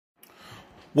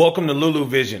Welcome to Lulu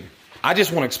Vision. I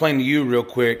just want to explain to you real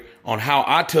quick on how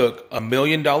I took $1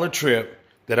 million trip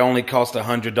that only cost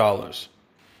 $100.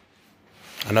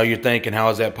 I know you're thinking, how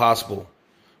is that possible?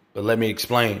 But let me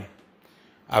explain.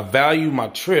 I value my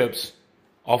trips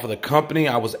off of the company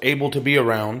I was able to be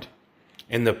around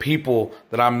and the people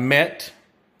that I met,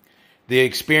 the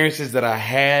experiences that I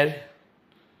had,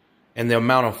 and the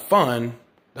amount of fun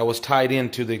that was tied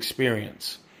into the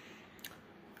experience.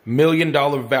 $1 million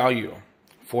value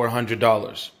for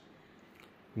 $100.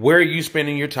 Where are you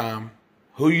spending your time?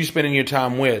 Who are you spending your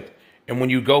time with? And when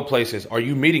you go places, are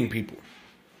you meeting people?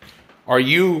 Are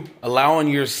you allowing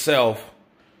yourself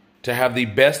to have the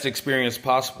best experience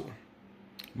possible?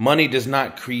 Money does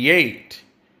not create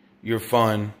your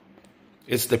fun.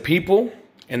 It's the people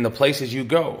and the places you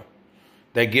go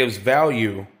that gives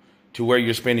value to where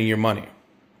you're spending your money.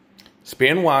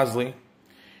 Spend wisely,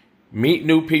 meet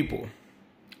new people,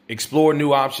 explore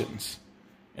new options,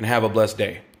 and have a blessed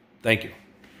day. Thank you.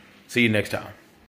 See you next time.